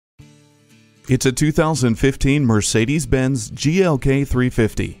It's a 2015 Mercedes-Benz GLK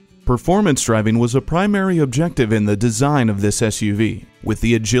 350. Performance driving was a primary objective in the design of this SUV, with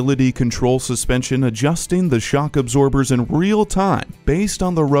the agility control suspension adjusting the shock absorbers in real time based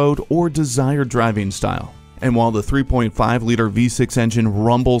on the road or desired driving style. And while the 3.5-liter V6 engine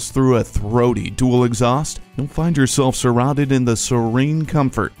rumbles through a throaty dual exhaust, you'll find yourself surrounded in the serene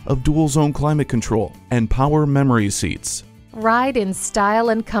comfort of dual-zone climate control and power memory seats. Ride in style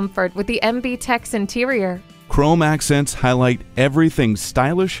and comfort with the MB-Tech's interior. Chrome accents highlight everything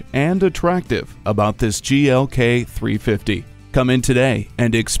stylish and attractive about this GLK 350. Come in today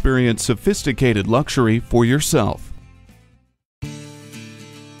and experience sophisticated luxury for yourself.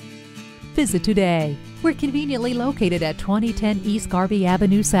 Visit today. We're conveniently located at 2010 East Garvey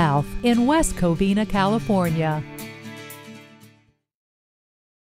Avenue South in West Covina, California.